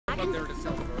up there to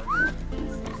sell first.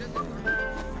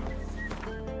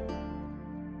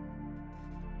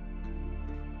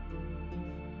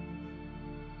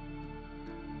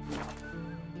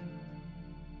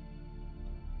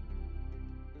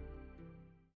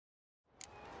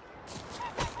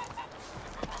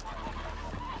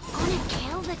 Gonna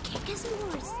kill the kick is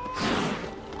yours.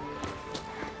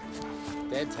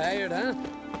 Dead tired, huh?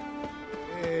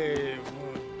 Hey,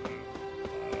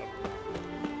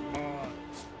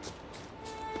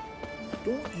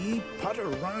 don't ye putter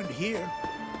around here.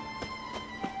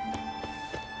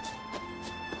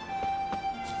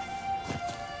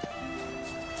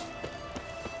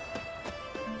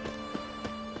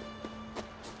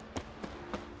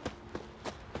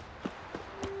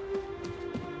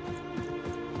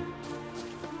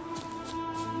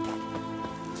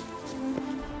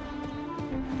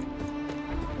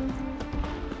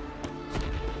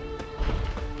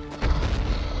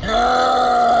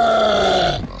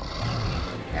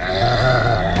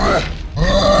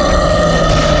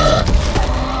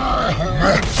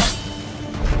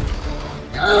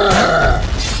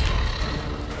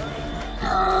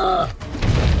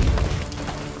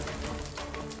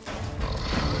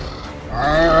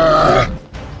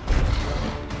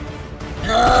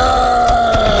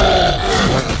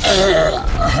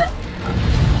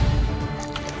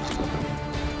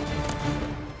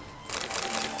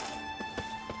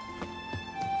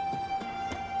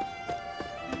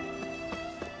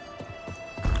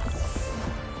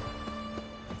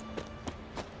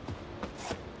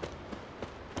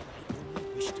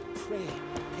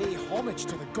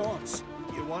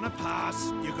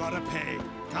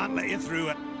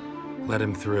 Let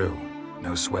him through.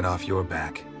 No sweat off your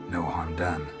back. No harm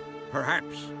done.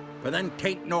 Perhaps, but then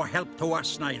 'tain't no help to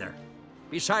us neither.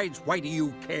 Besides, why do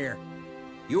you care?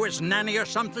 You his nanny or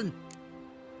something?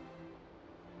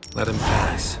 Let him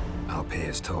pass. I'll pay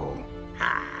his toll.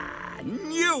 Ah,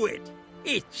 knew it!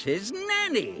 It's his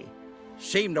nanny!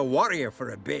 Seemed a warrior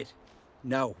for a bit.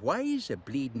 Now why's a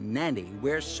bleeding nanny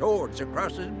wear swords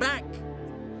across his back?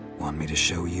 Want me to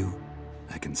show you?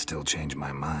 I can still change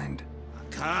my mind.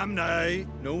 Calm now,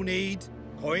 no need.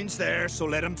 Coin's there, so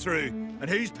let him through. And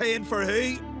who's paying for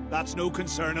who? That's no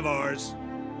concern of ours.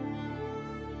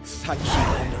 Thank you,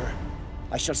 Wanderer.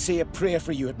 I shall say a prayer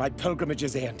for you at my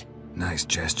pilgrimage's end. Nice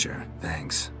gesture,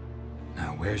 thanks.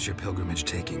 Now where's your pilgrimage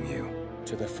taking you?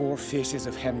 To the four faces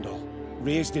of Heimdall,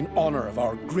 raised in honor of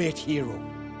our great hero.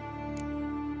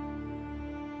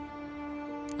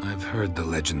 I've heard the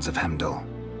legends of Heimdall.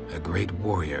 A great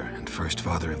warrior and first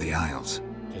father of the Isles.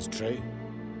 'Tis true.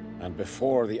 And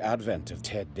before the advent of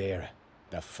Ted Dare,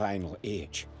 the final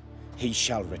age, he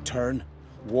shall return,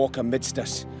 walk amidst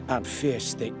us, and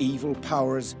face the evil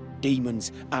powers,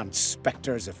 demons, and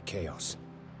spectres of chaos.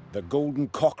 The golden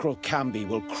cockerel Camby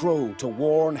will crow to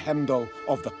warn Heimdall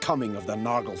of the coming of the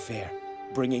Nargle Fair,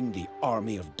 bringing the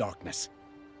army of darkness.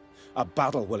 A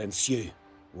battle will ensue,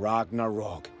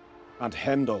 Ragnarok, and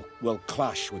Heimdall will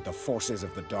clash with the forces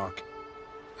of the dark.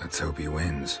 Let's hope he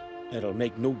wins. It'll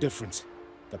make no difference.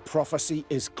 The prophecy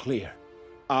is clear.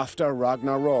 After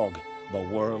Ragnarok, the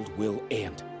world will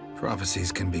end.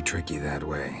 Prophecies can be tricky that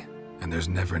way. And there's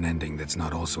never an ending that's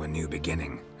not also a new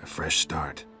beginning, a fresh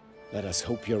start. Let us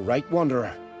hope you're right,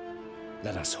 Wanderer.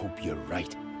 Let us hope you're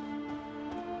right.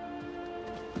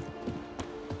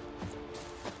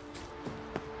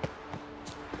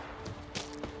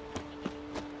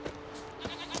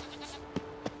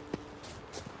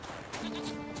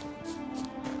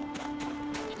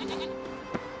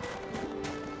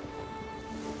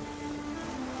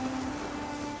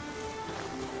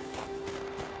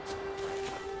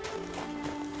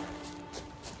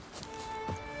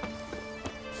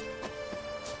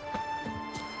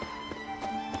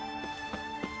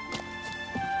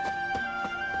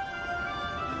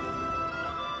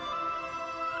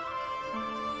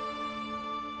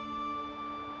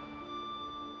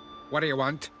 What do you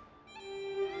want?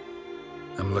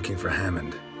 I'm looking for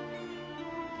Hammond.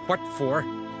 What for?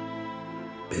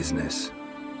 Business.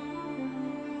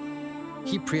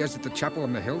 He prays at the chapel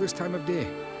on the hill this time of day.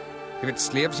 If it's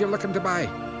slaves you're looking to buy,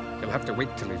 you'll have to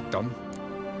wait till he's done.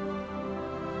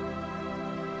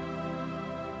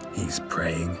 He's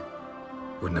praying?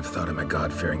 Wouldn't have thought him a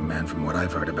God-fearing man from what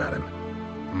I've heard about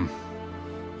him.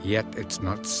 Yet it's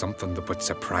not something that would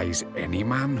surprise any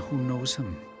man who knows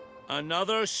him.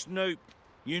 Another snoop.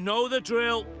 You know the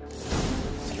drill.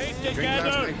 Keep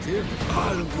together.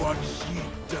 I'll watch ye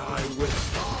die with.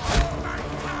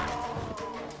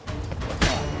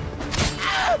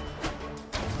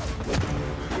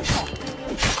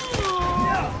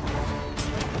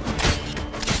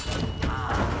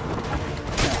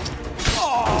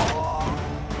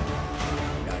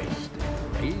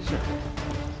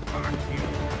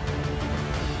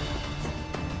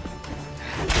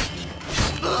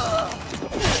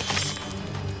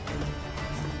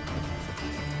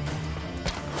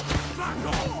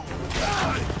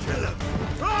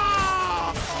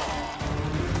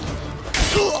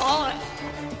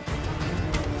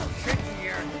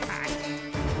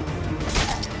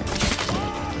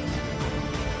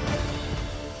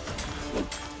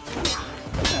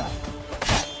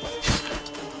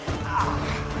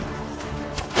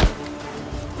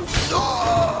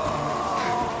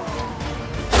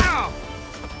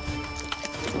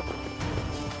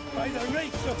 By the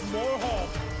rates of Morhawk.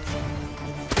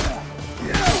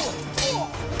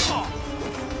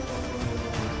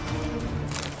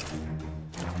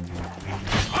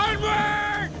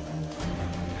 Onward!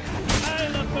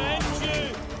 I'll avenge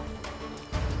you!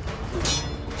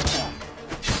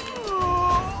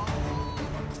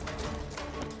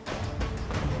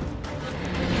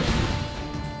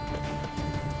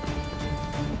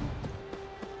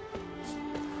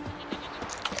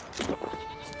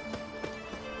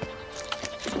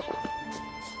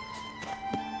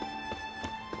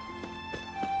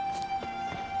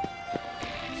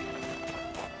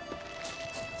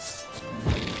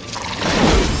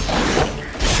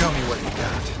 Show me what you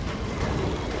got.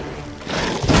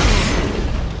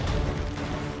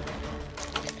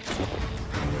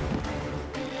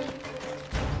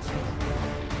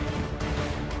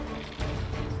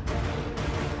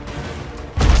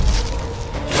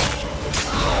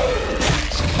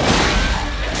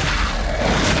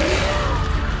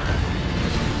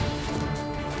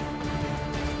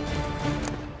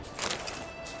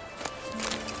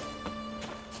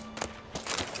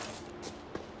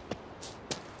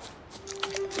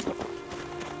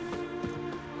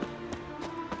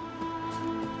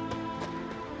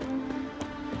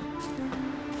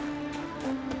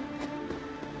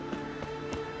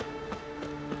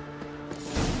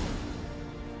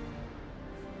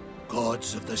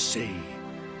 Gods of the sea,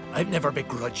 I've never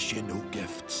begrudged you no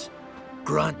gifts.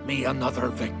 Grant me another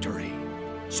victory,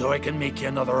 so I can make you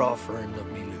another offering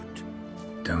of me loot.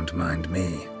 Don't mind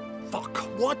me. Fuck,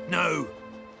 what now?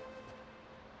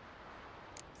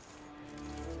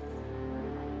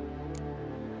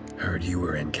 Heard you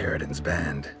were in Eredin's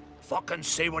band. Fucking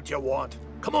say what you want.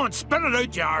 Come on, spit it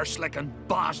out, you arse-licking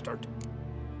bastard.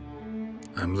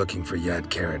 I'm looking for Yad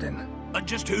Eredin, And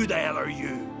just who the hell are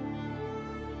you?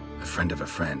 a friend of a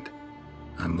friend.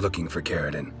 I'm looking for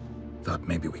Eredin. Thought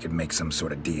maybe we could make some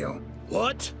sort of deal.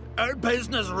 What? Our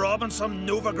business robbing some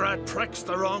Novigrad pricks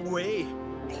the wrong way?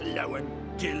 Plowing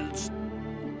guilds.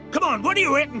 Come on, what are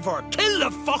you waiting for? Kill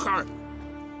the fucker!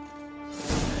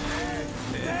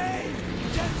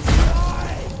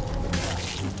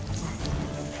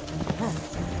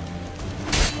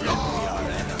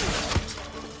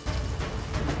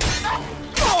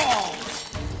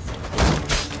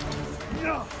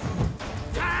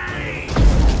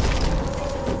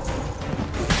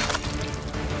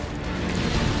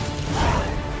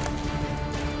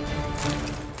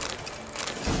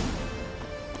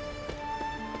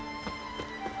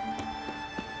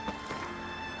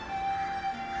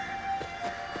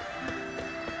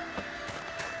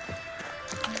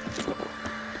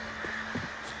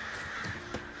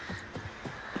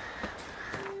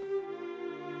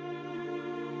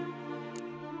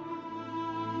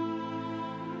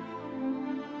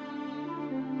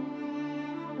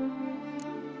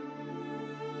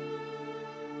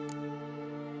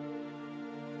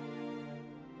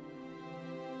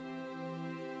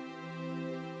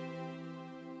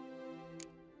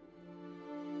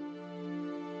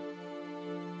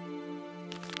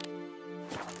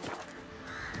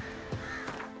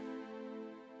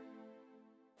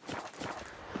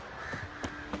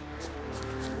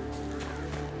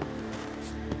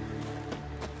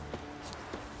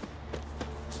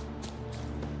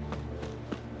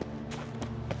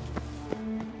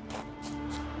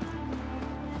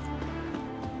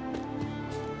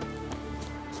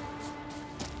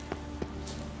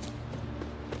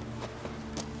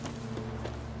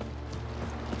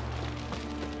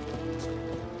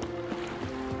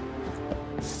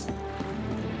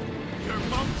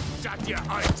 You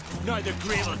out! Neither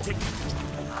grave will take.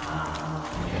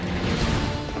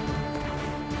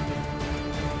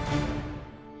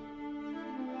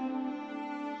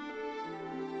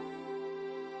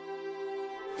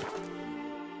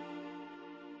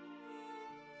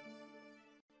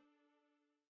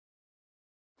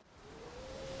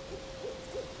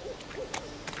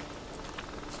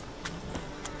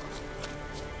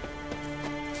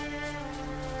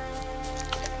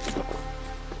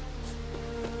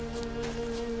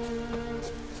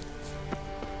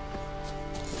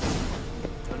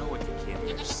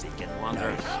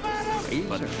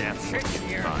 But that's what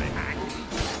you find.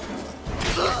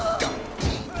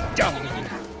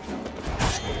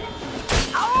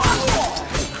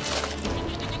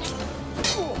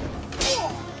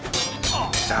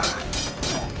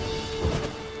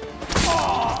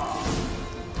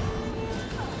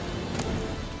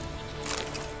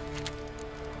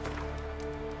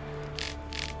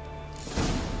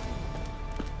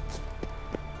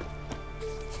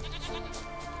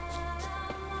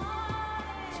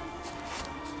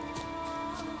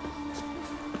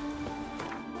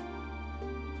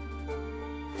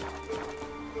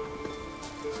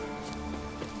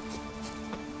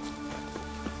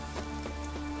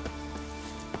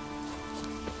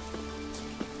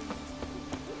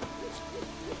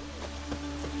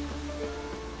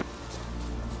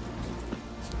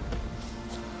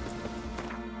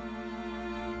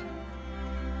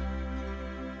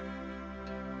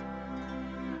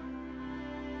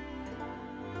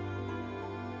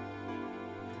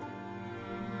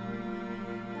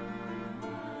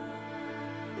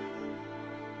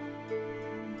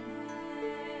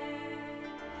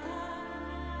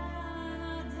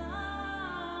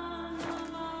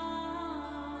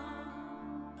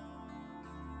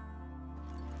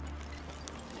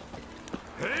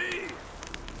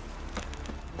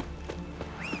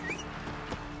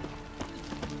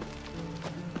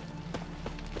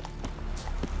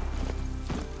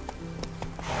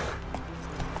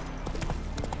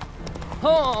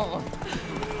 Oh!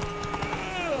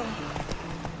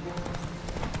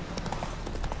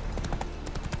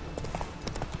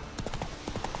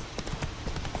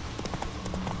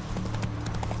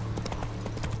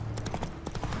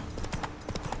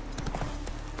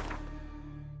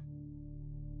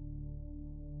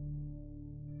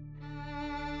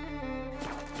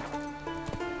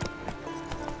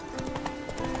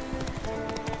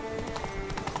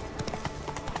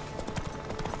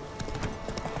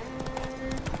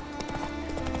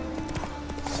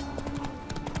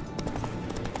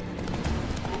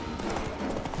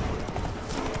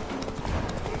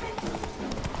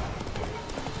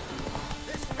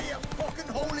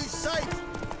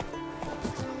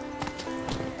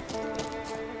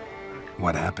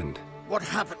 What happened? What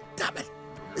happened, damn it,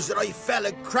 is that I fell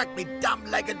and cracked me damn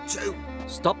leg in two.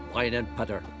 Stop whining,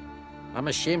 Peter. I'm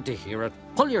ashamed to hear it.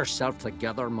 Pull yourself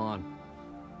together, man.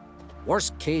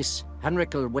 Worst case,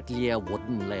 Henrik'll whittle you a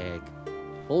wooden leg.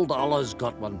 Old Ollah's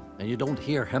got one, and you don't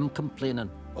hear him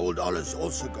complaining. Old Ollah's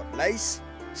also got lice,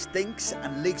 stinks,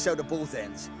 and leaks out of both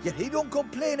ends. Yet he don't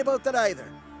complain about that either.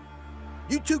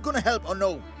 You two gonna help or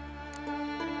no?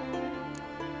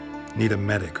 Need a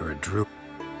medic or a druid?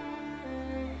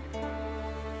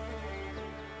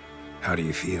 How do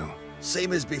you feel?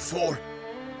 Same as before.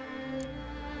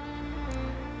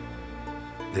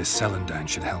 This celandine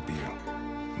should help you.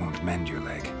 Won't mend your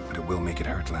leg, but it will make it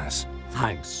hurt less.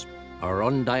 Thanks. Our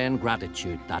undying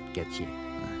gratitude, that gets you.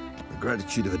 The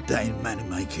gratitude of a dying man in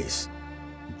my case.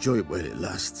 Enjoy it while it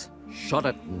lasts. Shut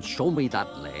it and show me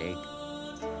that leg.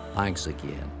 Thanks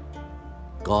again.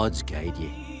 God's guide you.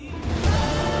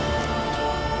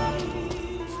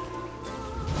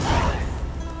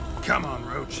 Come on,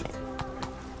 Roach.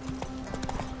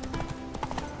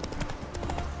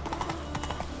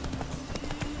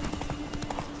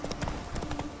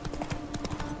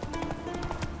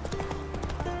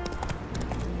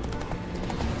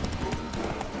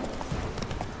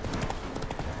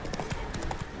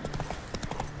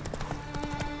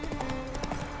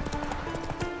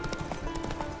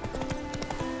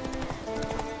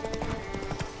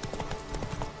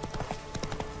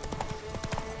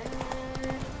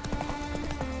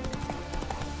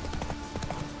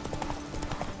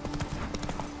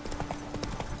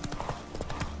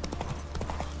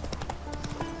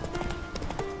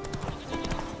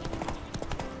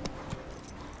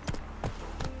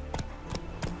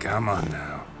 Come on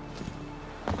now.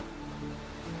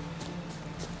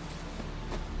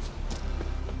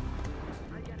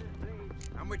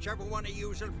 And whichever one of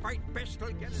yous will fight best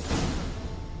will get it.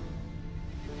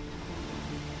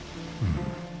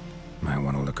 Might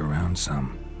want to look around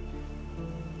some.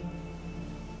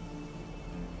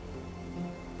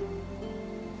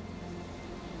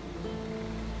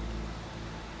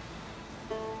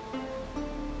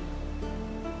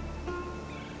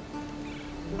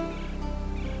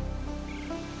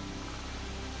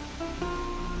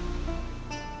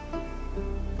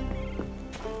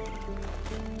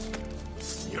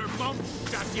 Your mum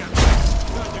got you.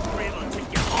 The grave will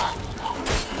take you.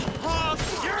 Oh,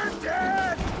 you're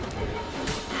dead!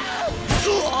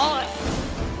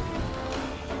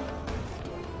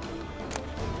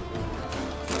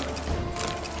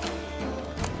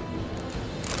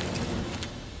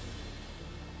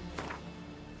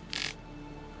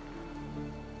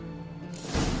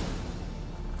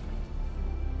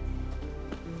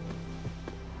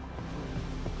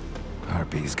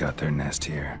 Harpies got their nest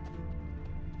here.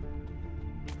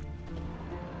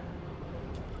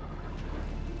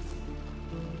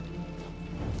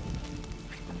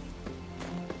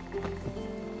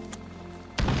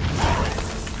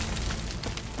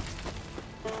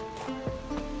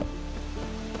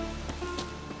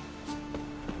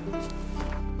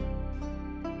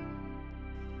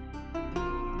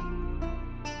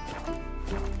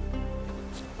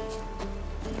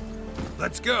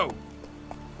 Let's go!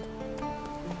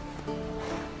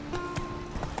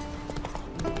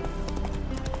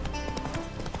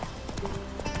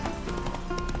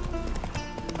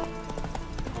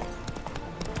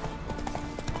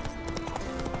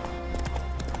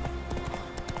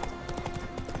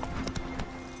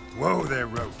 Whoa there,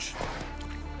 Roach.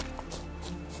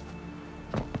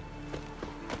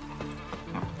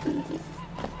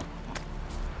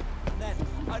 Then,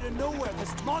 out of nowhere,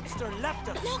 this monster leapt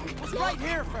us. It was right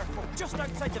here, Fairfolk, just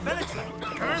outside the village line.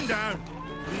 Calm down.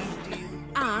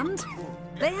 And?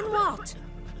 Then what?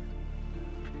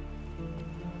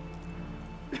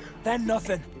 Then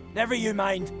nothing. Never you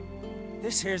mind.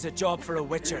 This here's a job for a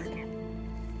witcher.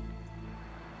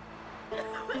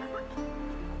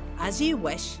 As you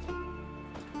wish.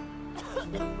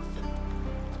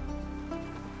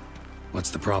 What's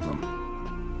the problem?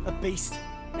 A beast.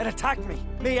 It attacked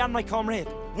me and my comrade.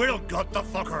 We'll gut the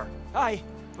fucker. Aye,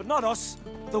 but not us.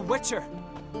 The Witcher.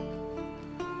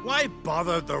 Why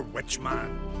bother the witch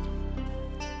man?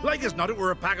 Like as not it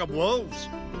were a pack of wolves.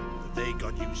 They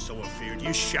got you so afeard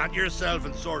you shat yourself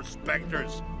and saw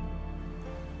spectres.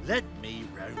 Let me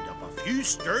round up a few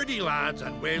sturdy lads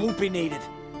and we'll... Won't be needed.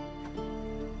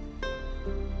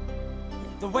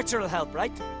 The Witcher will help,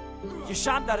 right? You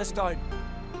shan't let us down.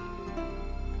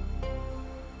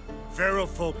 Feral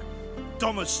folk,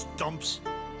 dumb as stumps.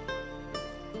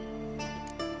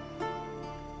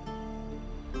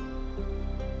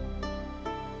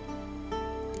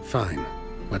 Fine.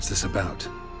 What's this about?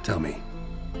 Tell me.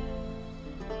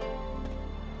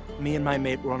 Me and my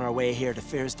mate were on our way here to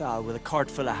Fyrsdal with a cart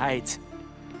full of hides.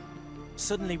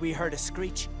 Suddenly we heard a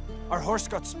screech. Our horse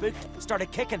got spooked,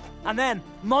 started kicking, and then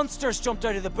monsters jumped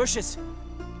out of the bushes.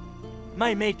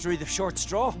 My mate drew the short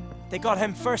straw. They got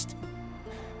him first.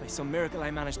 By some miracle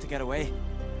I managed to get away.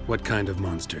 What kind of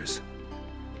monsters?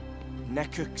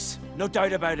 Neckhooks, no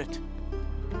doubt about it.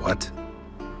 What?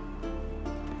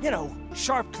 You know,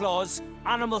 sharp claws,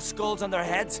 animal skulls on their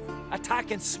heads,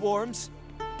 attack in swarms.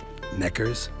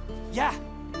 Neckers? Yeah,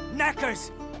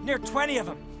 neckers! Near 20 of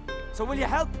them. So will you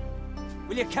help?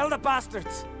 Will you kill the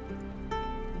bastards?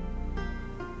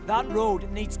 That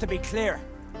road needs to be clear.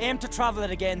 Aim to travel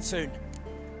it again soon.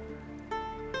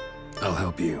 I'll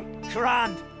help you.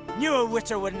 Grand! Knew a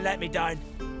Witcher wouldn't let me down.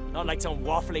 Not like some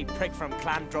waffly prick from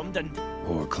Clan Drumdon.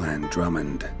 Or Clan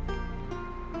Drummond.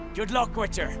 Good luck,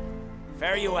 Witcher.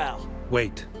 Fare you well.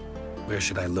 Wait. Where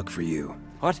should I look for you?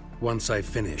 What? Once I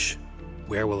finish,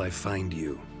 where will I find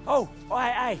you? Oh,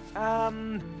 aye.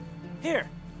 Here.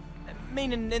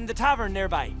 Meaning in the tavern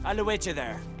nearby. I'll await you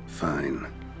there. Fine.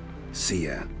 See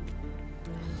ya.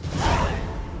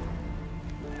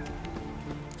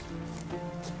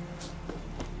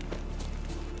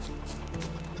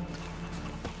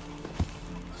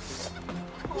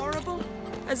 Horrible.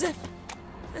 As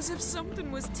if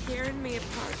something was tearing me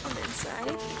apart from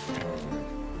inside.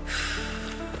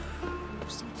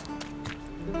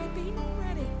 I've been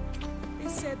already. They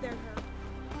said they're hurt.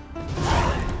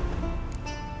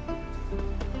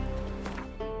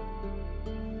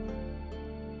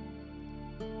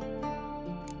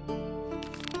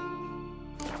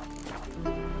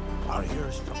 Our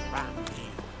ears to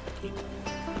brandy.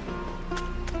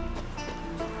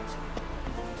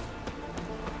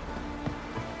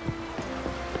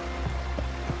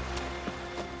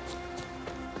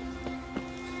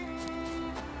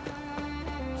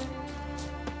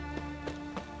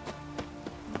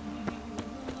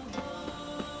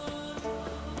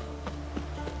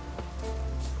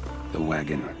 The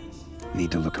wagon.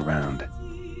 Need to look around.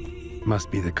 Must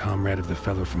be the comrade of the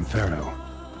fellow from Pharaoh.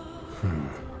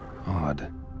 Odd.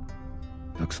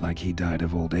 Looks like he died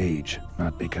of old age,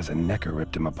 not because a necker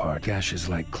ripped him apart. Gashes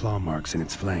like claw marks in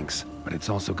its flanks, but it's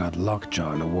also got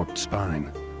lockjaw and a warped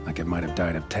spine, like it might have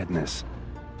died of tetanus.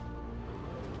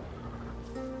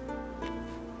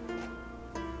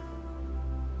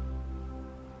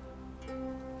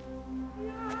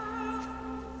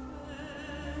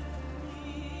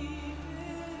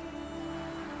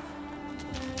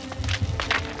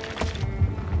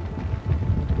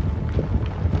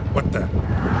 What the?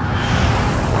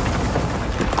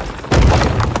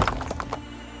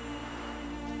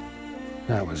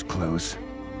 That was close.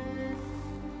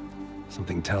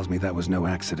 Something tells me that was no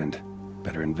accident.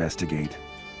 Better investigate.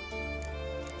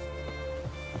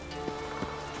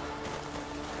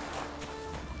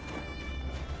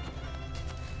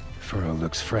 Furrow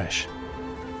looks fresh.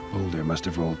 Boulder must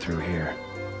have rolled through here.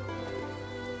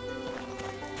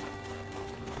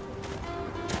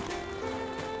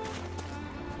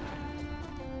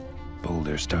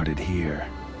 Boulder started here.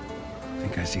 I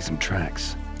think I see some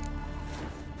tracks.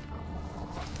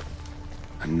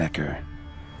 A necker.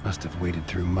 Must have waded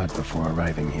through mud before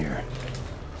arriving here.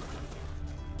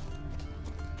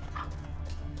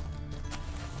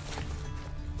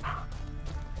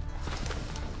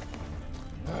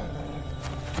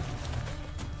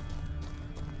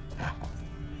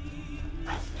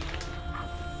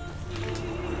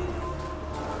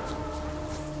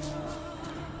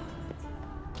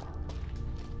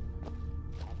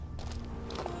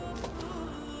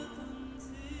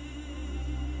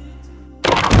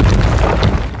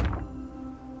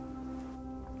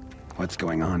 What's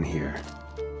going on here?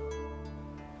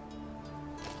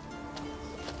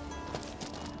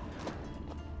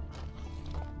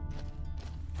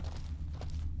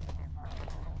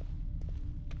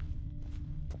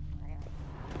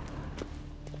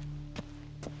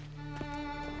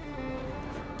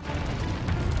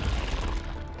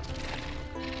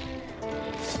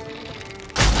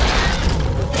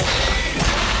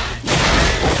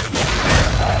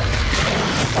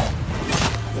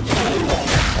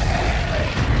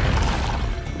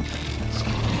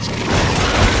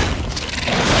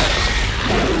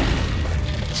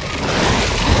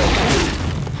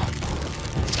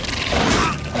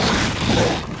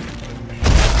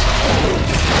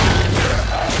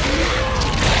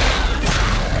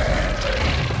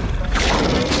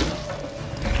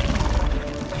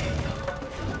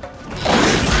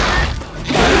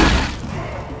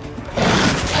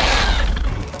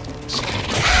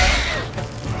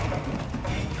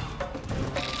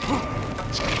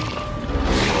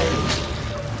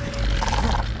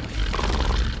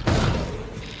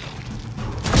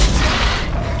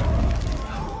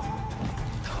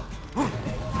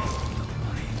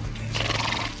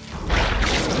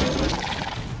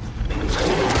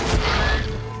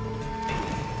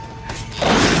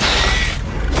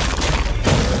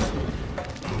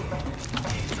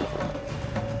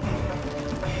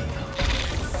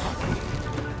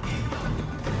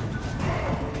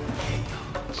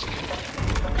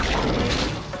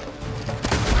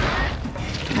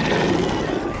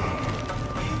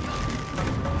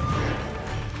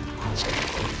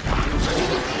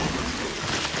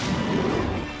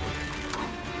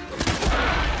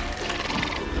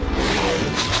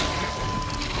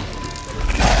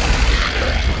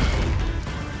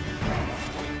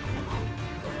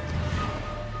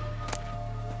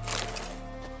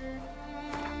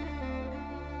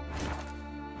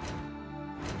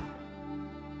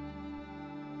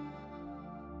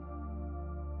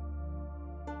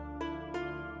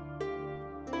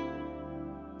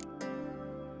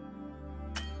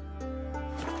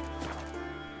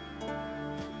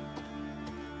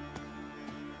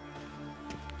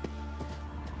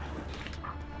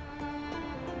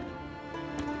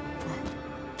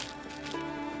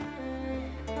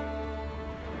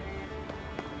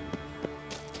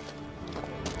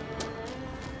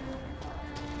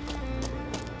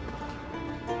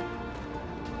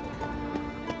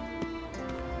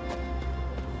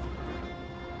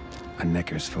 A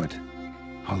necker's foot,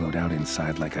 hollowed out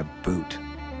inside like a boot.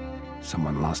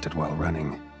 Someone lost it while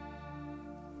running.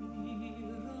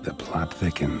 The plot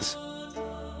thickens.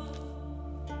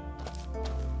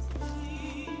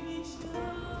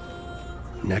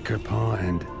 Necker paw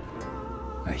and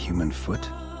a human foot?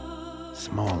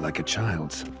 Small like a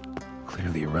child's,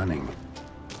 clearly running.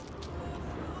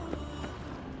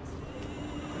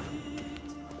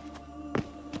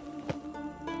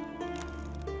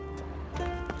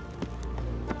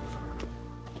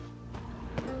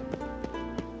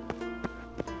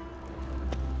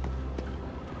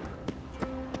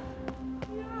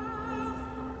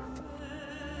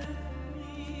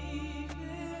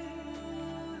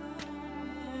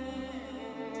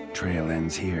 Trail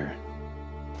ends here.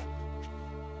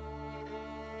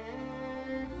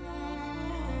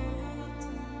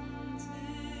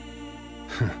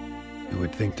 Who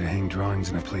would think to hang drawings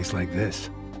in a place like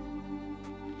this?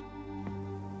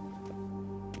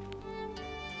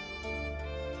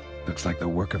 Looks like the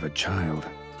work of a child,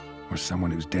 or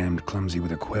someone who's damned clumsy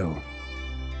with a quill.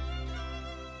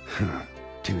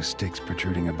 2 sticks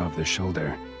protruding above the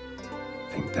shoulder.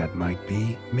 Think that might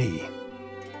be me.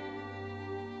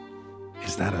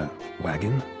 Is that a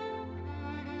wagon?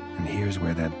 And here's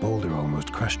where that boulder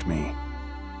almost crushed me.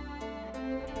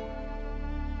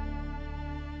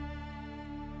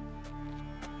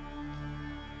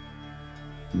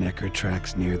 Necker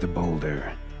tracks near the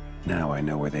boulder. Now I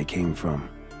know where they came from.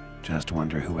 Just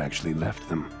wonder who actually left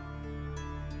them.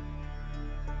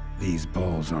 These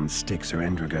balls on sticks are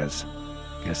Endrigas.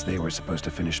 Guess they were supposed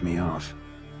to finish me off.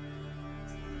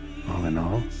 All in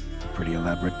all, a pretty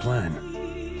elaborate plan.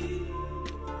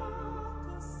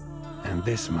 And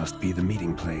this must be the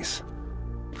meeting place.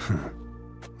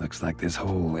 Looks like this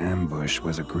whole ambush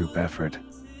was a group effort.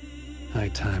 High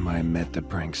time I met the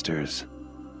pranksters.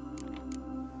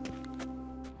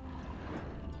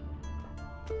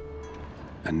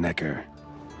 A necker,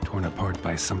 torn apart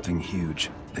by something huge.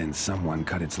 Then someone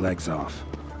cut its legs off.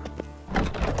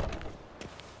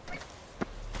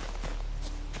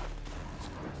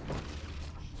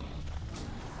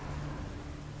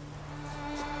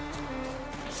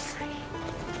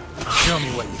 Show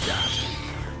me what you got.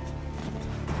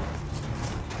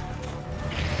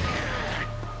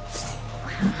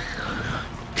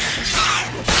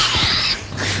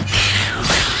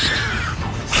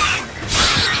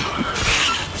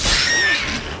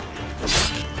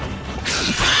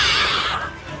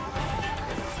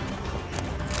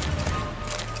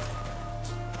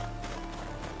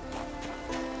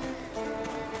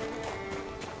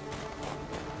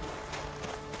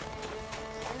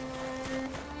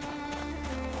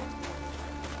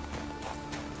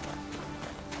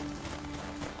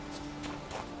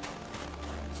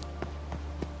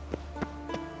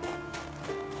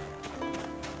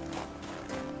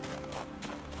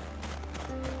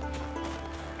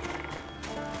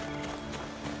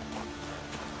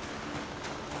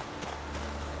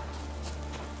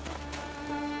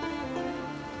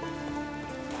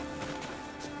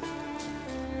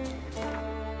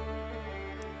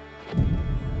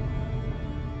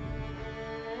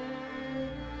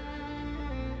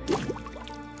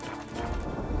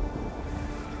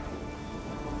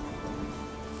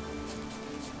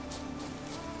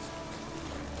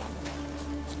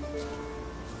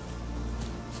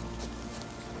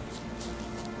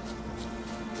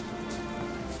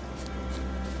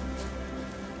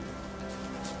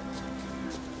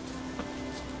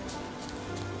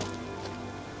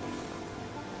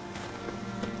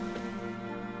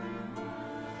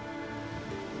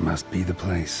 Must be the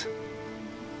place.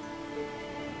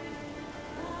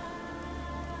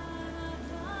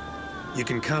 You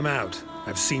can come out.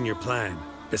 I've seen your plan.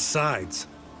 Besides,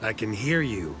 I can hear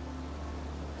you.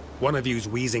 One of you's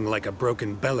wheezing like a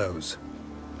broken bellows.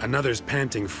 Another's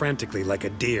panting frantically like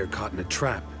a deer caught in a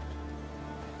trap.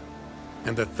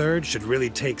 And the third should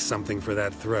really take something for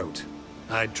that throat.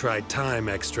 I'd try thyme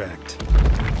extract.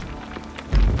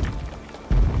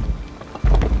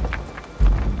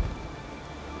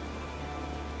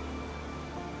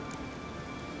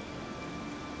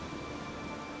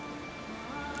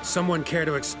 Someone care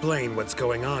to explain what's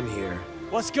going on here?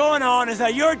 What's going on is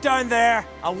that you're down there,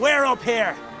 and we're up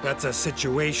here. That's a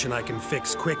situation I can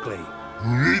fix quickly.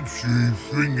 Witchy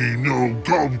thingy no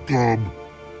gob-gob.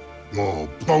 The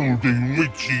boldy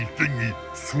witchy thingy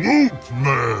swoop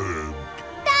man.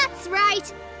 That's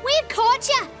right. We've caught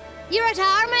you. You're at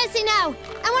our mercy now,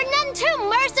 and we're none too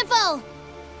merciful.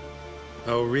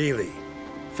 Oh, really?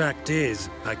 Fact is,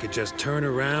 I could just turn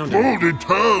around and... Hold it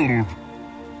held.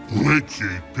 Witchy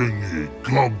thingy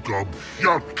gob-gob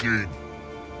shotkin.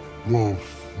 The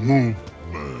swoop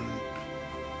man.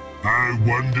 I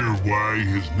wonder why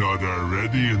he's not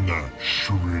already in the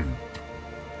shrimp.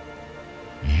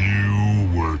 You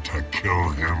were to kill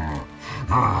him.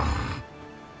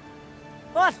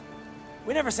 What?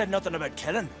 We never said nothing about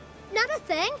killing. Not a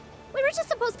thing. We were just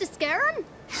supposed to scare him.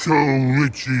 So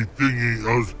witchy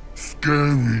thingy us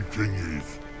scary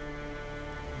thingies.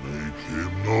 Make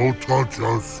him no touch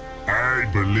us. I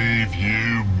believe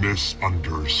you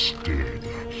misunderstood.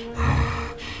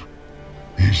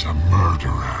 He's a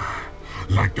murderer,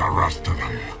 like the rest of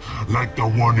them. Like the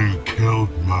one who killed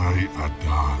my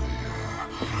Adalia.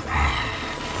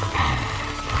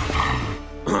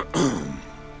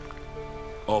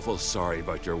 Awful sorry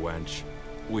about your wench.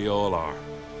 We all are.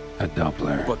 A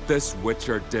Doppler. But this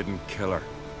Witcher didn't kill her.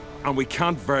 And we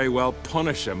can't very well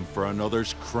punish him for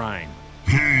another's crime.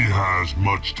 He has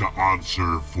much to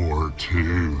answer for,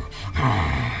 too.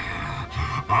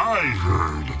 I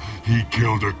heard he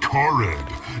killed a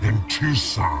Korid in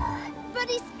Tucson. But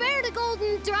he spared a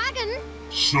golden dragon.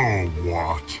 So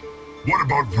what? What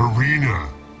about Verena?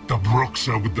 The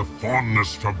Bruxa with the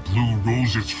fondness for blue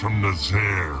roses from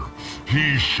Nazaire.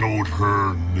 He showed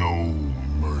her no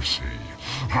mercy.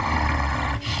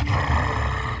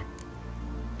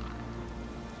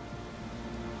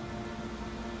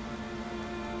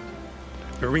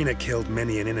 Verena killed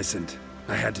many an innocent.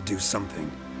 I had to do something,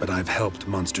 but I've helped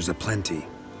monsters aplenty.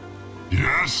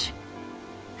 Yes?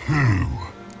 Who?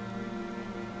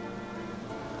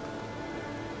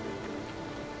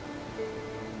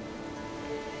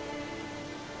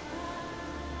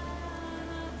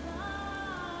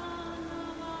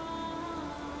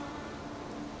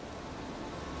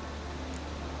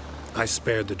 I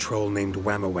spared the troll named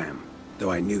Whamawam,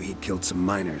 though I knew he'd killed some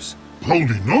miners.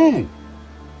 Holy no!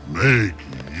 Make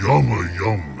yumma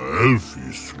yum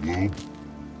elfie swoop.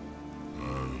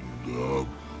 And,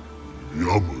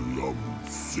 yumma yum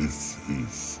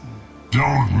sissies.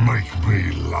 Don't make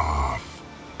me laugh.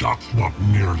 That's not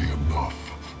nearly enough.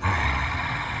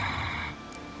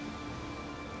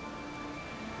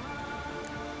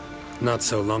 Not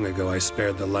so long ago I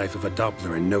spared the life of a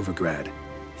Doppler in Novigrad.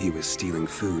 He was stealing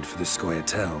food for the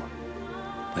Scoia'tael.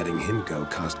 Letting him go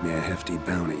cost me a hefty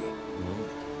bounty.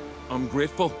 I'm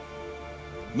grateful.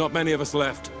 Not many of us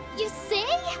left. You see?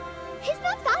 He's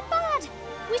not that bad.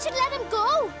 We should let him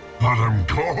go. Let him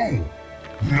go?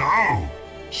 Now!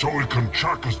 So he can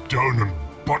track us down and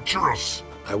butcher us.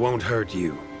 I won't hurt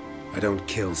you. I don't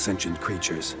kill sentient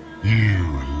creatures. You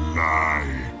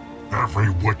lie. Every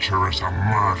Witcher is a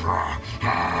murderer.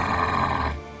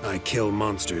 I kill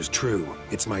monsters, true.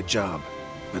 It's my job.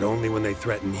 But only when they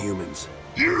threaten humans.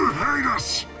 You hate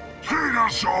us! Hate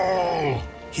us all!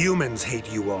 Humans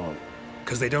hate you all.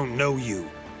 Because they don't know you.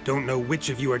 Don't know which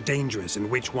of you are dangerous and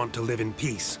which want to live in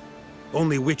peace.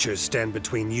 Only Witchers stand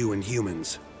between you and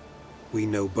humans. We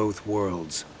know both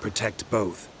worlds. Protect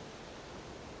both.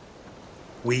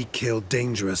 We kill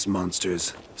dangerous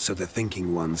monsters, so the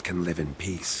thinking ones can live in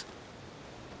peace.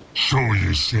 So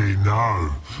you say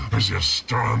now, as you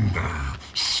stand there,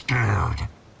 scared.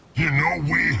 You know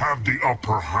we have the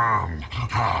upper hand.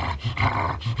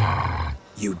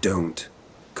 You don't.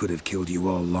 Could have killed you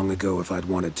all long ago if I'd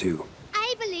wanted to.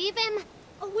 I believe him.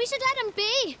 We should let him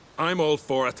be. I'm all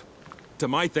for it. To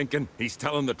my thinking, he's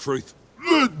telling the truth.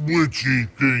 Let witchy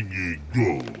thingy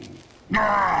go.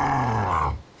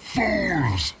 Ah!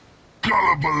 Fools!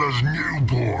 Gullible as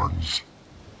newborns.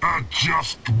 A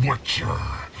just Witcher.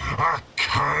 A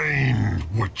kind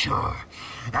Witcher.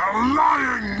 A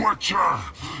lying Witcher.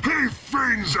 He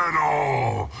feigns it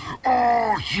all.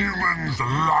 All humans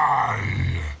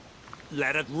lie.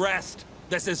 Let it rest.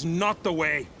 This is not the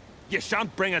way. You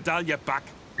shan't bring Adalia back.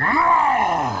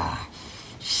 Ah!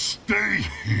 Stay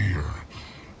here.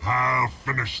 I'll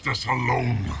finish this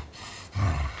alone.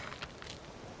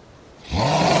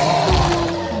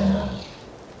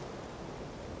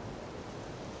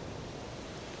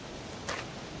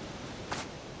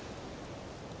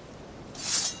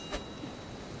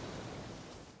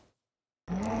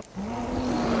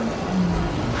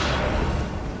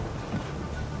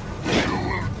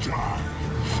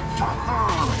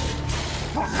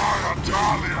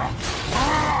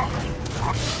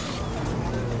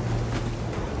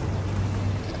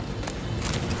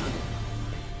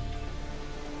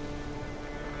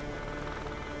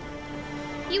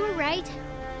 You were right.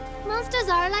 Monsters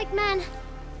are like men.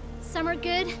 Some are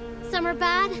good, some are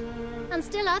bad, and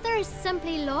still others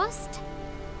simply lost.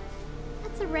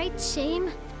 That's a right shame.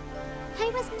 I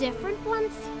was different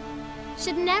once.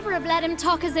 Should never have let him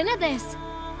talk us into this.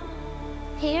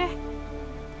 Here,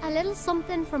 a little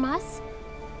something from us,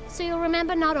 so you'll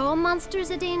remember not all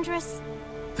monsters are dangerous.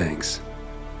 Thanks.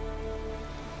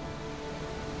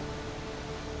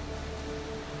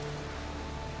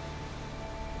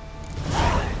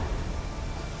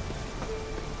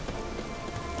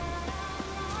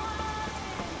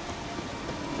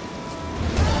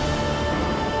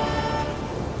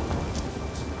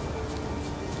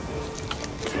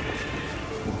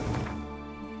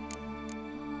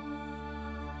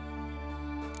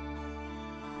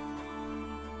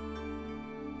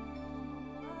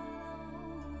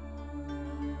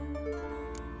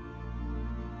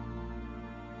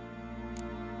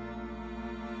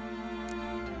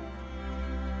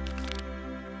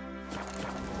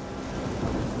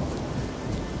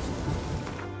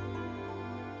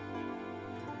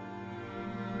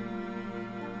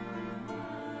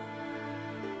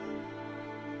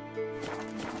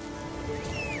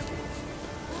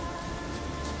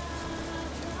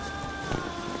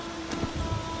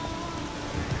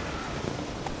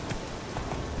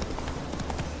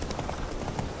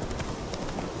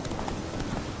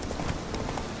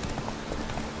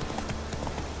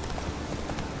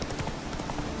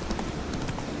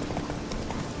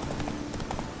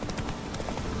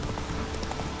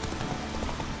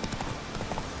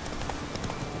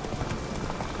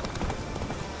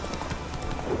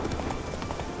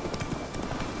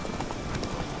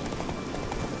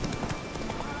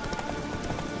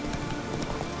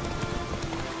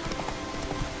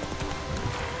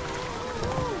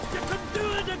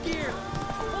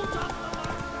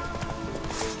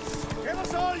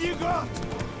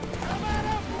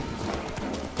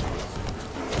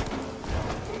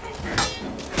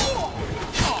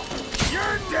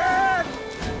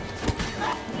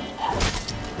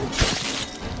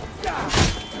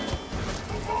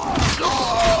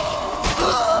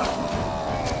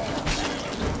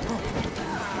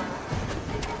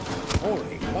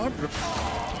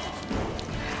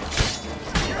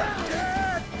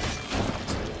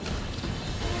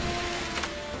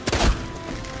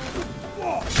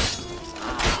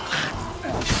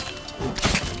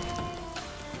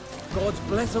 God's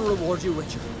blessing reward you,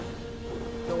 Witcher.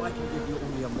 Though I can give you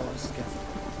only a modest gift.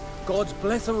 God's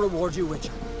blessing reward you,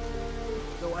 Witcher.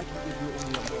 Though I can give you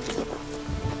only a modest gift.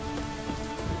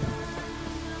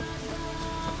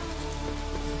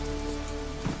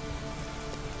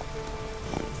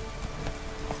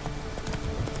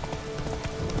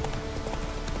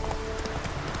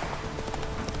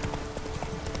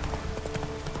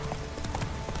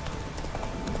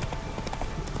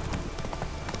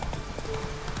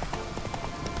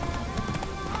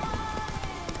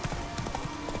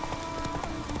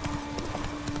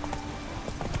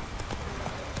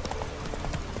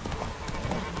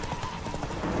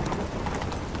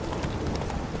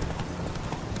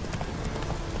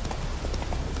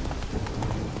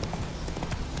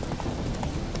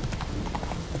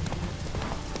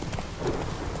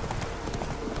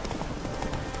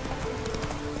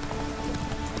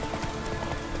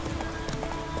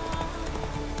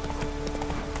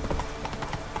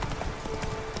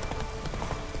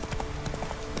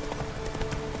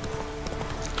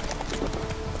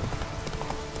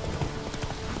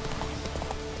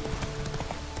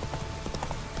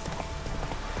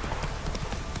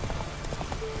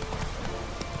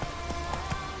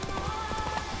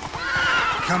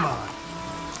 Come on.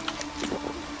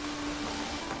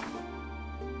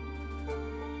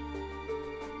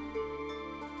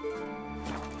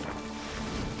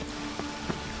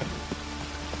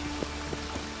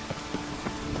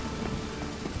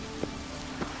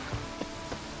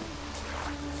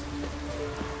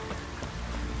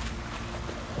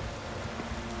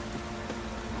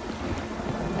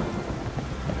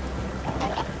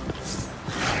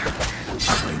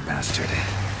 Ugly bastard.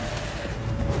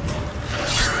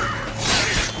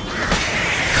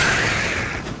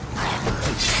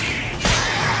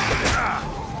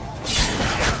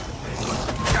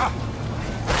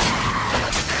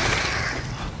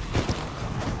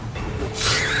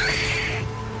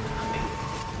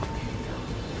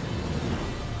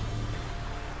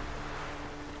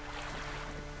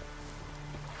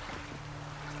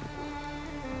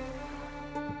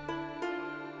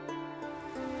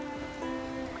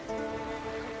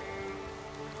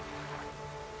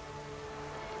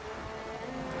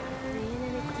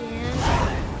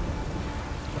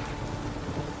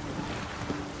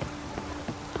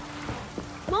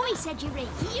 Mommy said you're a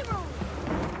hero.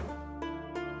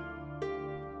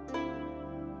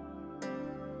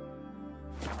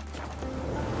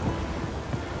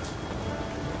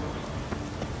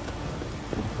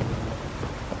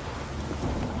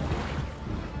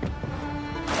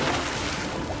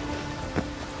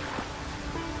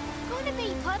 Gonna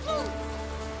be puddles.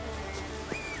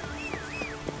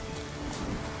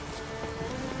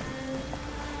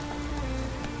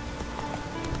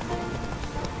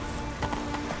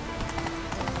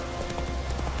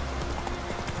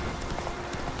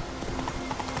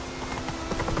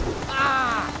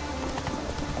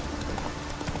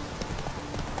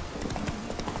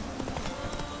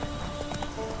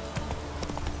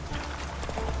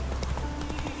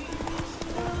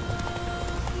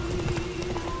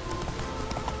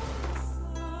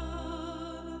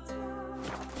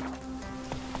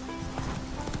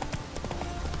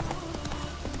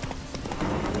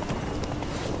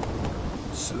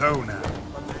 Slow now.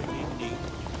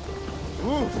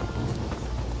 Ooh.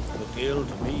 Look ill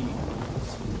to me.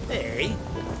 Hey.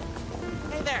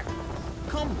 Hey there.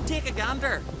 Come, take a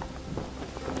gander.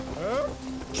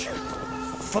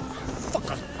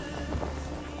 Fucker.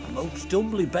 Most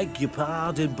humbly beg your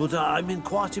pardon, but I'm in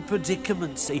quite a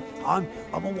predicament, see. I'm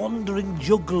a wandering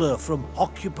juggler from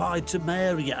occupied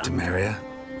Temeria. Temeria?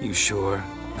 You sure?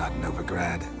 Not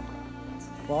Novigrad?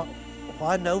 What?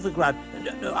 Why Novigrad?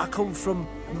 No, I come from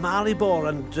Maribor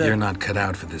and... You're not cut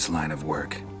out for this line of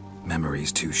work.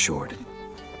 Memory's too short.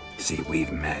 See,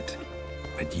 we've met.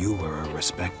 But you were a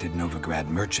respected Novigrad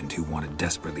merchant who wanted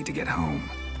desperately to get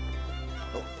home.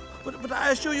 But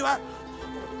I assure you, all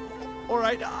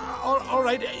right,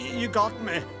 you got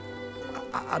me.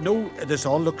 I know this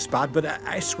all looks bad, but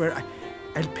I swear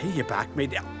I'll pay you back,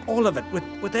 mate. All of it,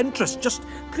 with interest. Just,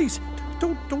 please,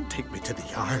 don't take me to the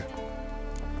Jarl.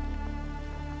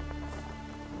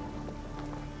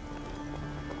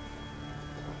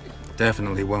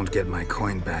 Definitely won't get my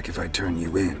coin back if I turn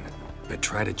you in. But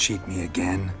try to cheat me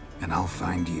again, and I'll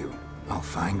find you. I'll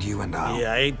find you and I'll...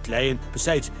 Yeah, I ain't lying.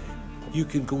 Besides, you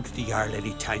can go to the Jarl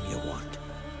any time you want.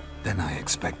 Then I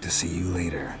expect to see you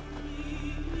later.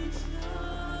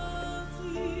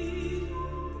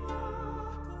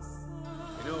 You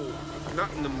know, I'm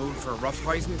not in the mood for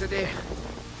roughhousing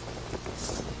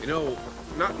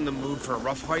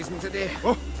today.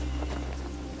 Oh!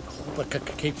 But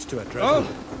keeps to a drizzle.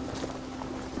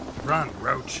 Run,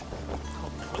 Roach.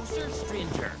 Come closer,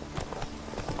 stranger.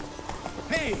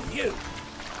 Hey, you!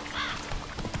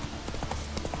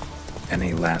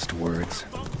 Any last words?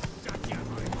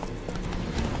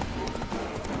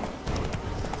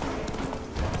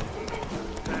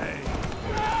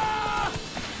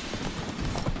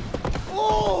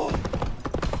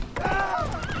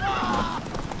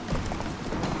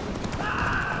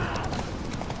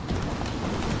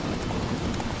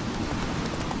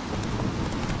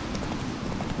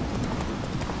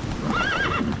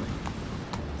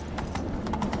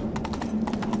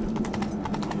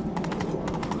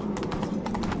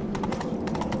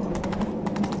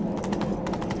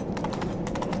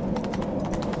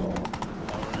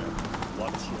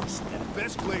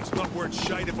 Best blade's not worth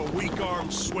shite if a weak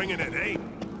arm's swinging it, eh?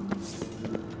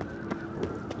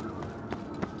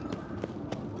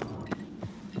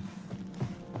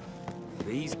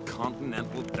 These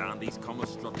continental dandies come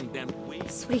a-strutting them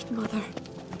ways. Sweet mother.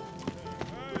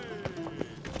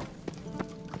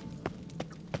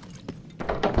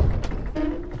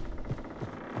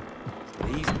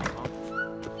 These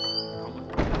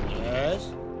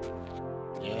Yes?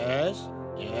 Yes?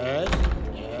 Yes?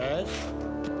 Yes?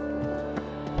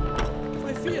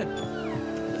 My Fian,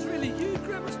 it's really you,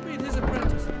 Grammer's been his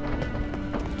apprentice.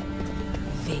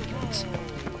 Vagrant.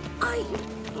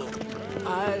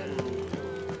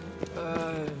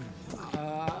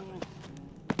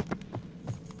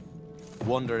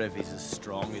 Wonder if he's as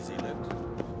strong as he looked.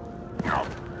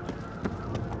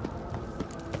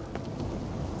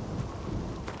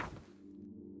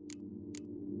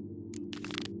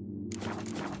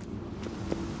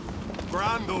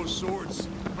 Grand those swords,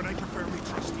 but I prefer my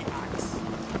trusty axe.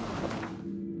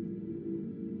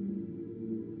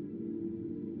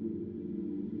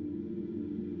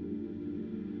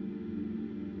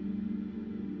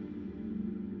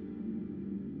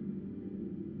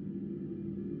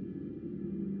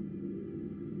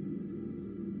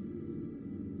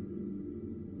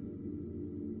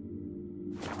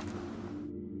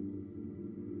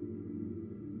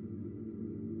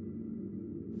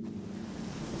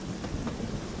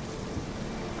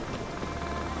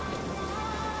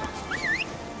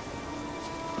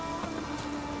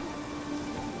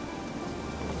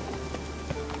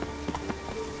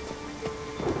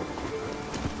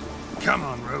 Come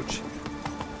on, Roach.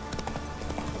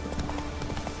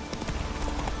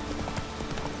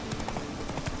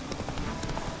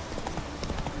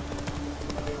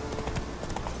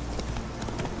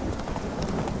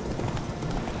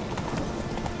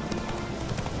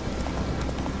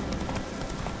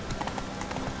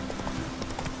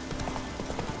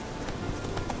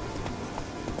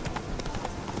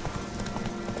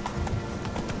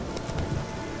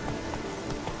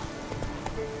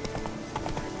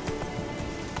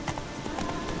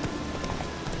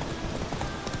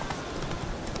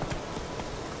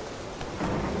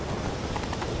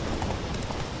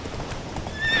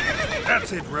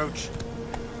 That's it, Roach.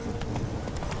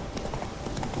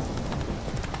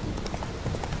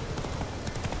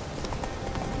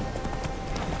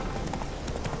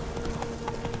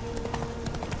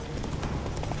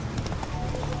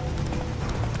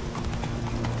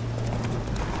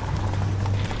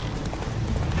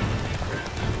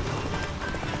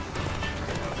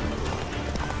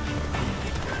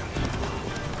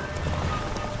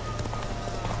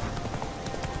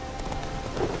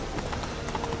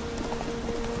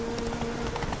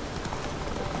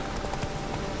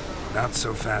 Not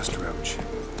so fast, Roach.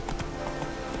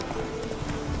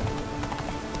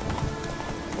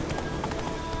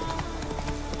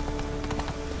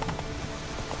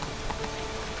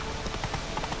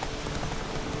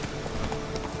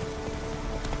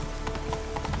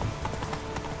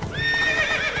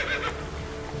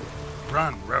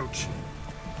 Run, Roach.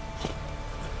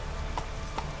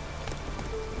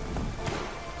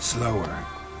 Slower.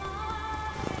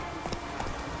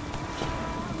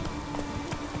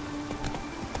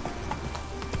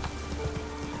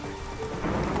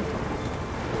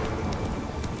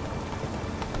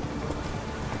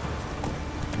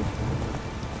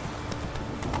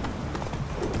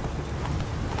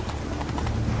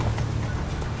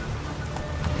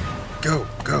 Go,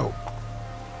 go.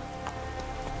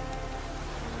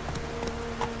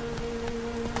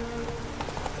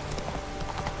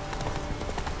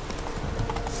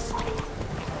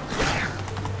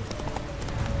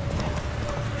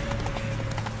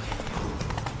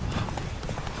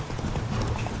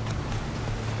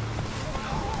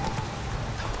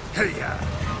 Hey-ya.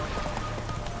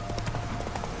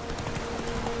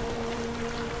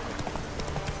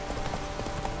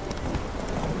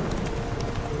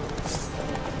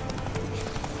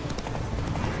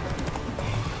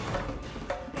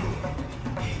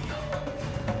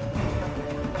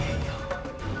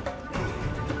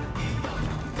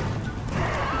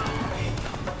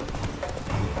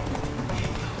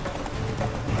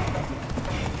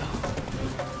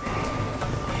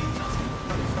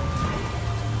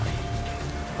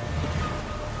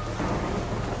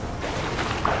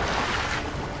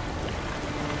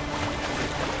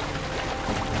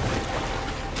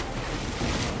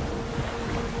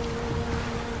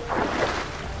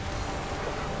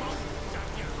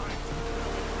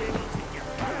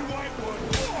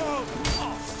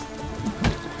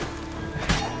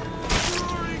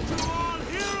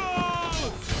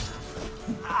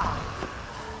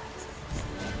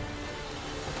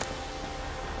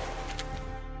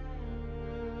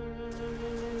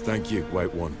 Thank you,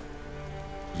 White One.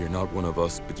 You're not one of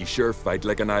us, but you sure fight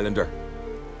like an islander.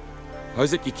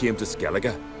 How's it you came to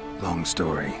Skellige? Long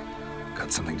story.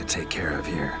 Got something to take care of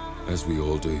here. As we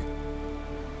all do.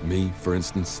 Me, for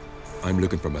instance, I'm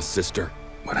looking for my sister.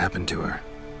 What happened to her?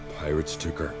 Pirates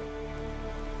took her.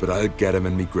 But I'll get him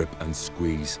in me grip and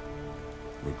squeeze.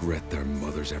 Regret their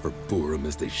mothers ever bore him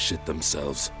as they shit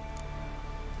themselves.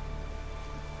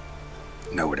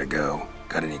 Nowhere to go.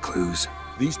 Got any clues?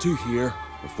 These two here,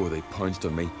 before they pounced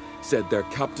on me, said their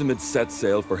captain had set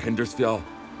sail for Hindersfjall.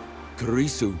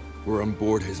 Cirisu were on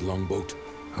board his longboat.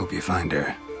 Hope you find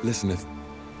her. Listen,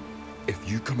 if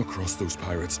you come across those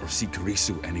pirates or see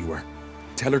Cirisu anywhere,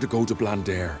 tell her to go to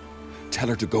Blandair. Tell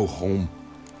her to go home.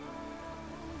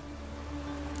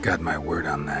 Got my word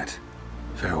on that.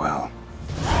 Farewell.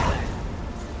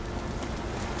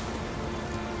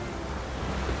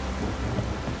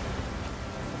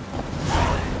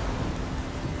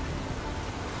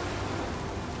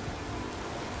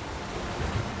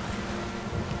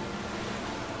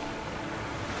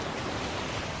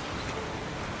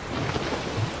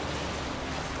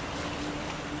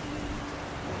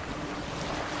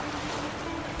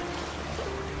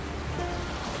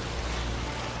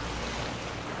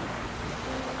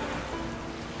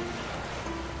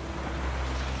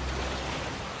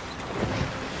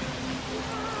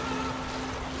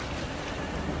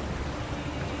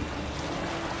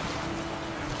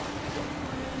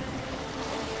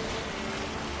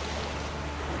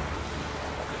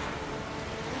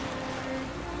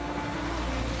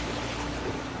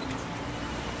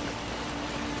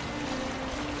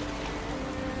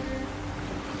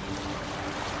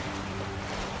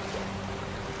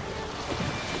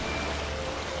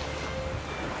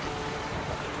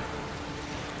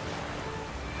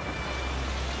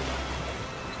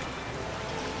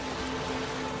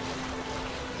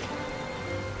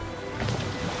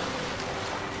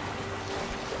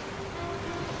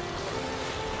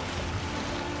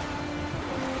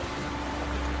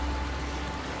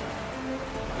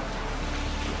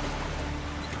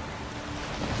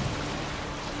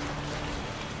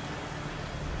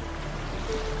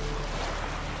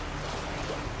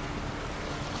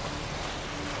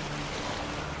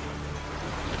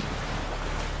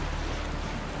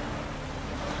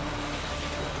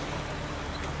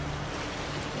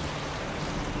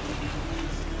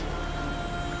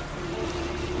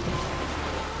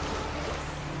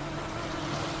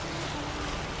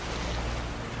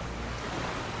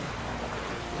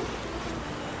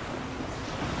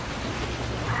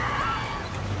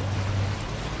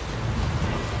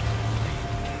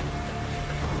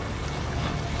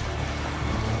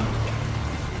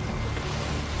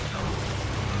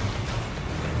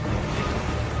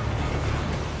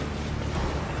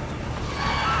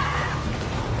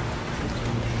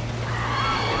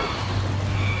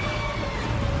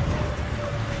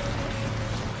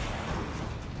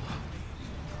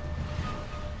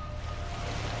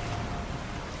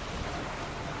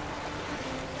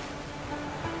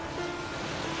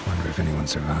 If anyone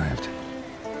survived.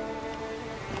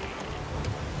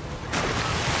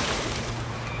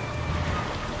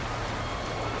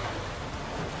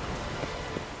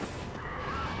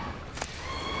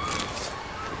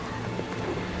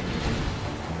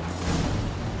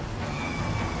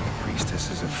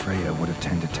 Priestesses of Freya would have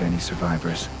tended to any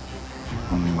survivors.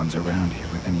 Only ones around here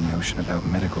with any notion about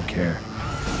medical care.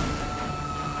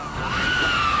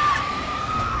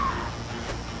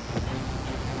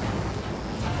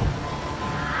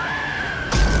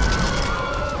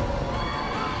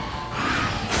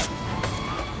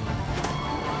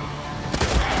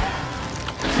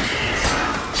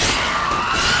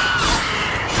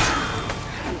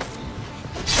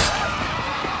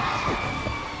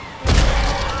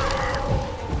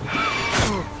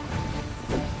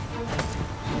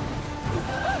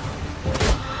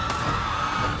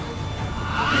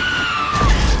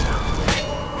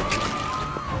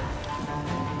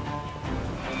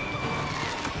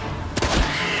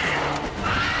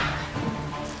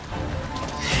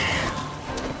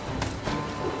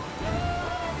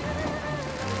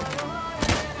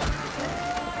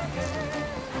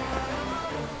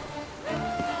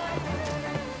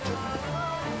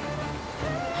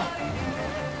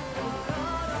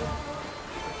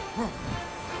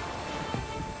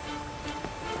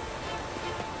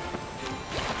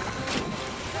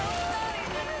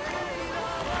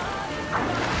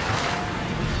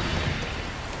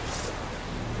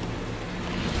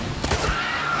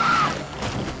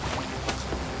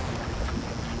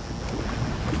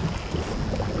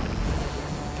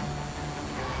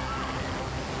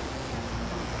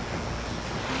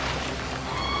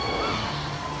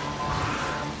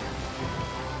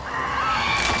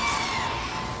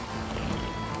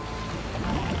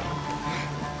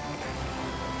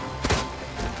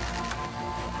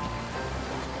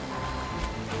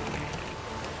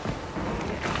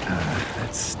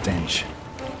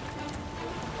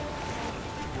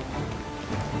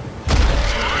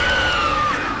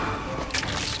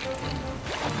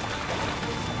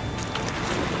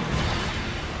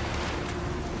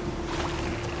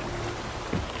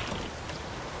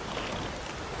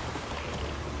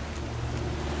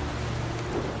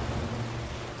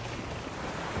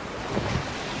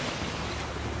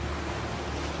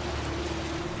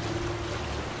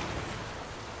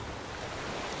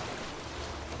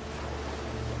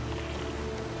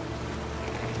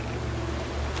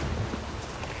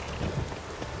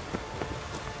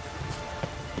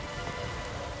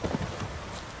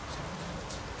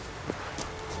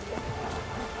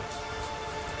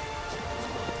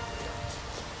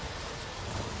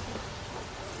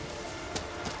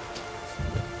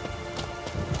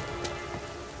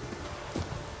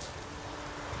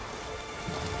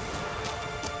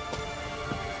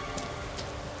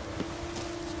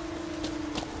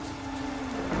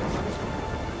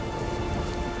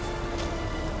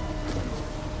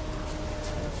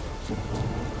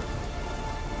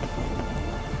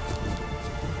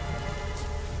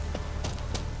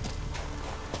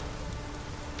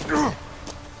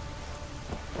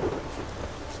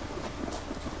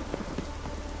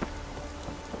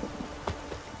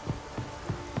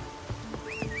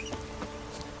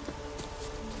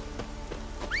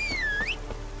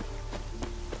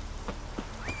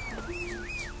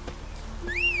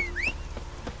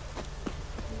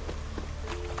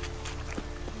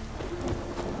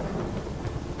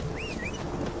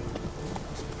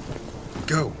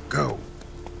 Go, go.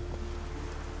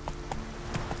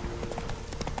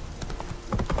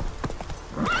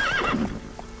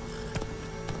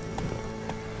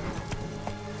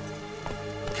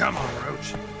 Come on,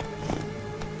 Roach.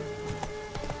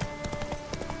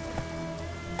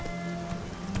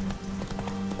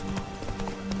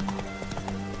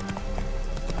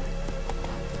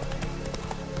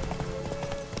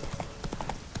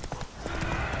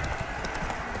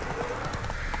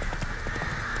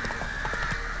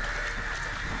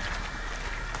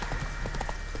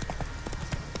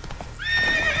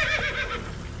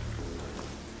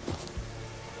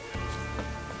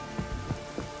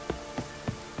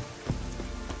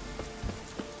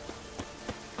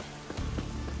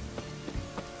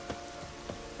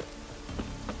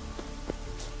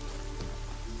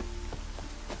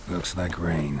 Looks like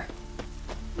rain.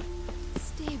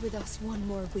 Stay with us one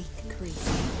more week, Ciri.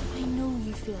 I know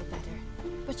you feel better,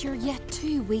 but you're yet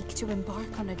too weak to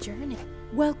embark on a journey.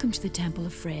 Welcome to the Temple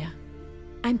of Freya.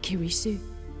 I'm Kirisu.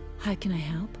 How can I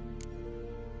help?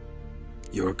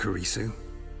 You're Kirisu?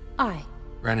 Aye.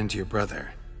 Ran into your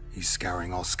brother. He's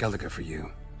scouring all Skellige for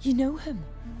you. You know him?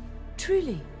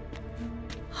 Truly?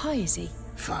 How is he?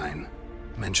 Fine.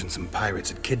 Mentioned some pirates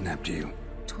had kidnapped you.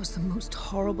 'Twas the most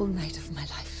horrible night of my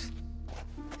life.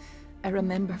 I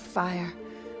remember fire,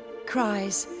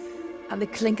 cries, and the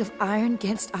clink of iron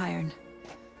against iron.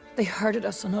 They herded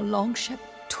us on a longship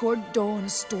toward dawn. A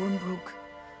storm broke.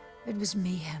 It was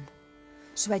mayhem,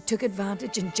 so I took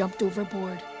advantage and jumped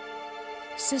overboard.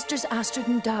 Sisters Astrid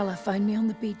and Dala found me on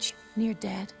the beach, near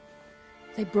dead.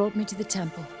 They brought me to the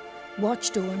temple,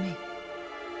 watched over me.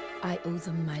 I owe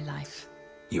them my life.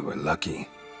 You were lucky.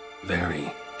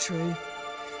 Very. True.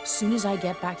 Soon as I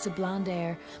get back to Bland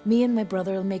Air, me and my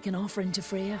brother will make an offering to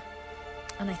Freya.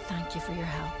 And I thank you for your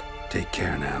help. Take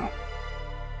care now.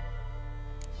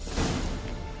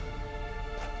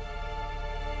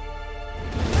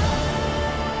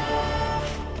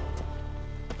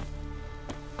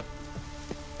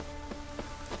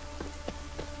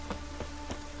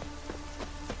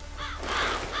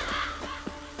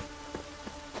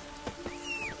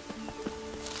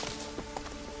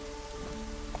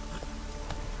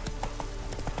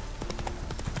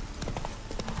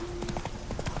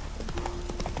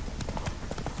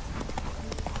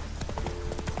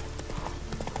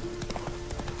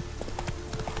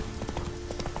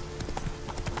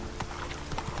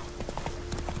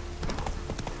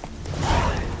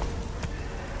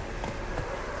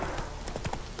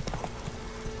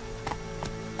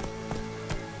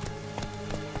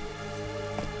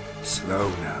 Slow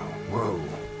now. Whoa.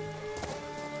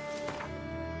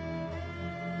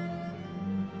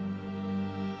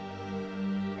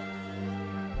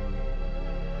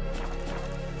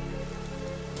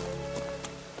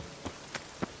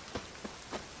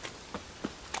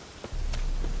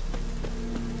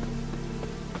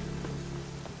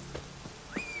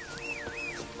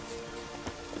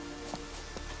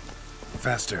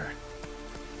 Faster.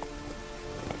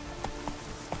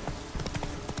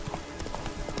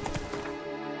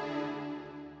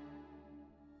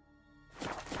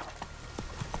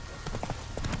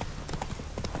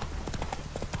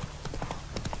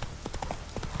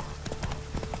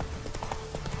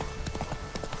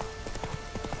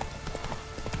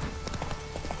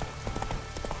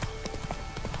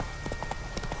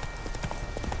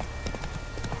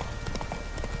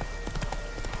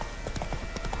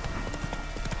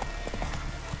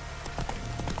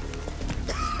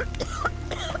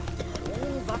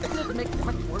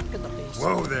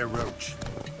 Whoa there, Roach.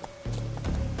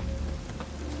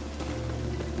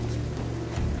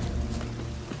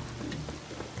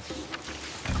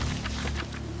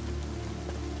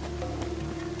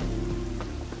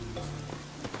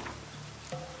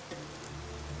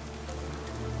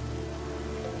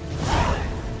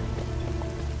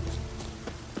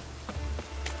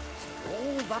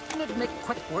 Oh, that'll make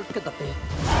quick work of the bait.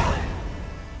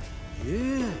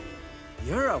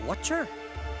 You're a watcher.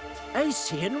 I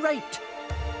seeing right.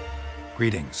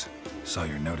 Greetings. Saw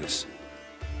your notice.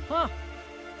 Huh.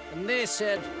 And they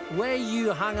said, where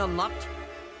you hang on that,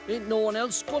 ain't no one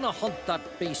else gonna hunt that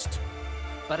beast.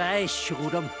 But I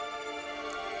showed 'em.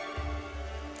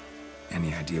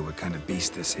 Any idea what kind of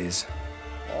beast this is?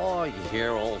 Oh, you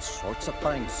hear all sorts of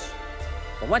things.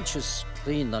 The wenches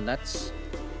clean the nets,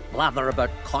 blather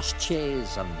about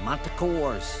kosches and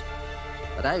manticores.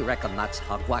 But I reckon that's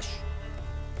hogwash.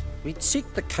 We'd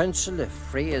seek the counsel of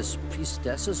Freya's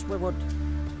priestesses, we would.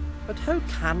 But how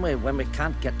can we when we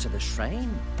can't get to the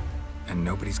shrine? And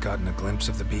nobody's gotten a glimpse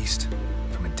of the beast?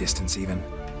 From a distance, even?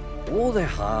 Oh, they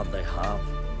have.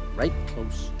 Right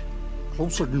close.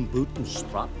 Closer than boot and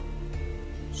strap.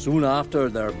 Soon after,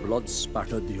 their blood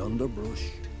spattered the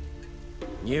underbrush.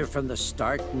 Near from the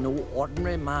start, no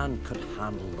ordinary man could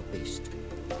handle the beast.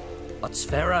 But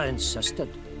Sfera insisted,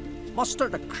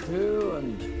 mustered a crew,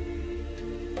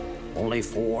 and only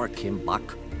 4 came back.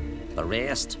 The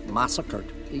rest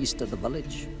massacred east of the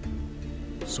village.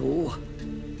 So,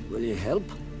 will you help?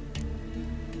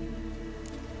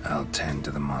 I'll tend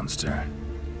to the monster.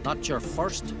 Not your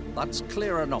first, that's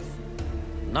clear enough.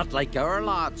 Not like our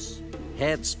lads.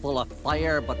 Heads full of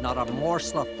fire, but not a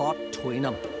morsel of thought between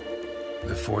them.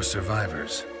 The 4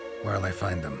 survivors. Where'll I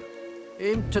find them?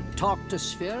 Aim to talk to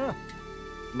Sfera?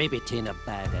 Maybe 'tain't a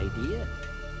bad idea.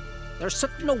 They're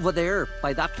sitting over there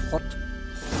by that hut